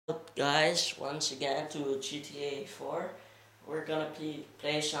Guys, once again to GTA 4. We're gonna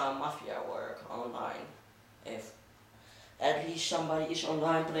play some Mafia work online. If at least somebody is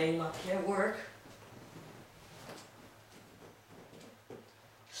online playing Mafia work.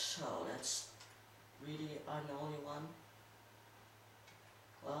 So that's really I'm the only one.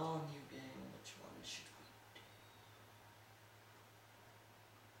 Well, new game, which one should we do?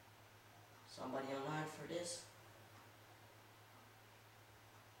 Somebody online for this?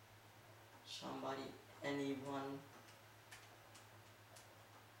 Somebody, anyone?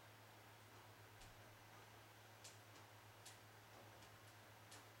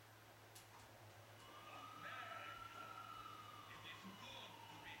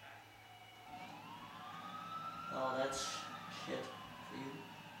 Oh, that's shit for you.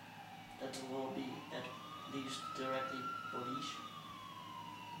 That will be at least directly police.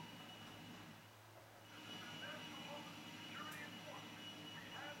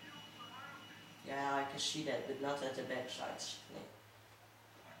 Yeah, I can see that, but not at the back sides. Nee.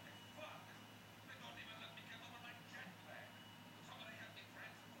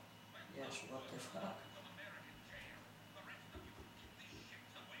 Yes, what the fuck?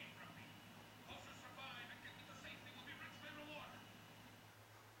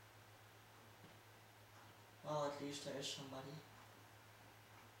 Well, at least there is somebody.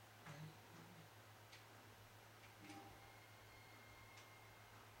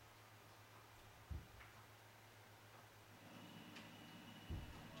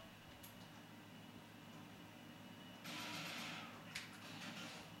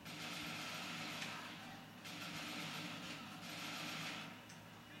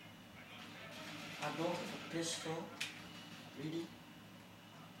 I don't have a pistol. Really?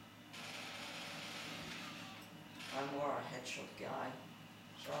 I'm more a headshot guy.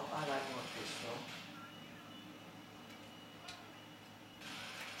 So I like more pistol.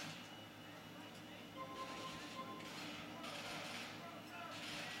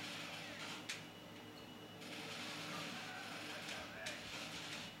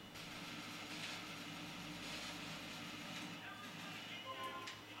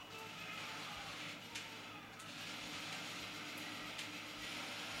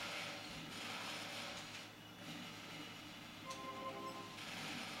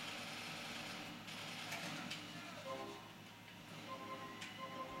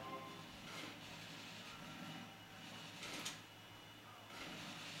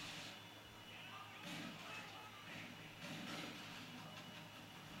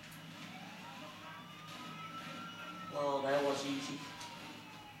 Well, that was easy.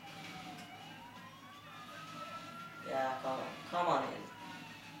 Yeah, come on in.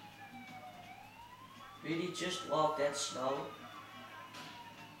 Really, just walk that slow.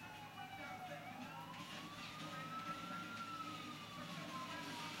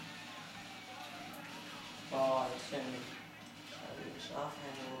 Oh, it's gonna be this off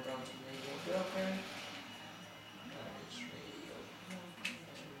and we'll go to radio broker. It's radio broker.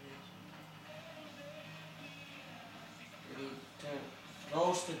 Really, turn.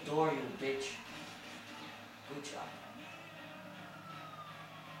 Close the door, you bitch. Good job.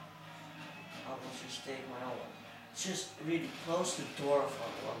 I will just take my own. Just really close the door for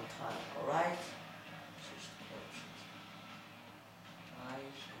one time, alright? Just close it.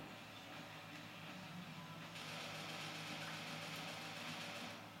 Nice.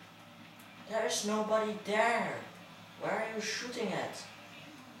 There's nobody there. Where are you shooting at?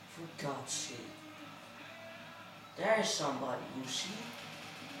 For God's sake. There is somebody, you see?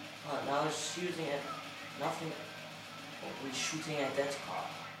 Oh, now it's shooting at nothing. Oh, we're shooting at that car.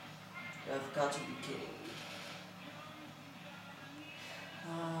 You have got to be kidding me.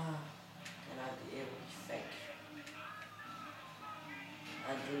 Can I be able to thank you?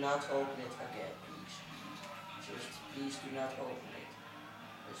 And do not open it again, please. Just please do not open it.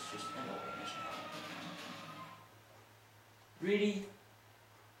 It's just annoying as hell. Really?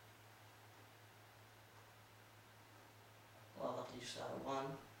 Well, at least I won.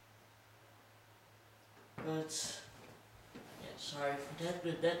 But yeah, sorry for that,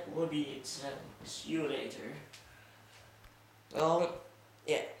 but that will be it. See you later. Well,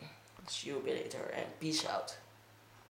 yeah. See you later and peace out.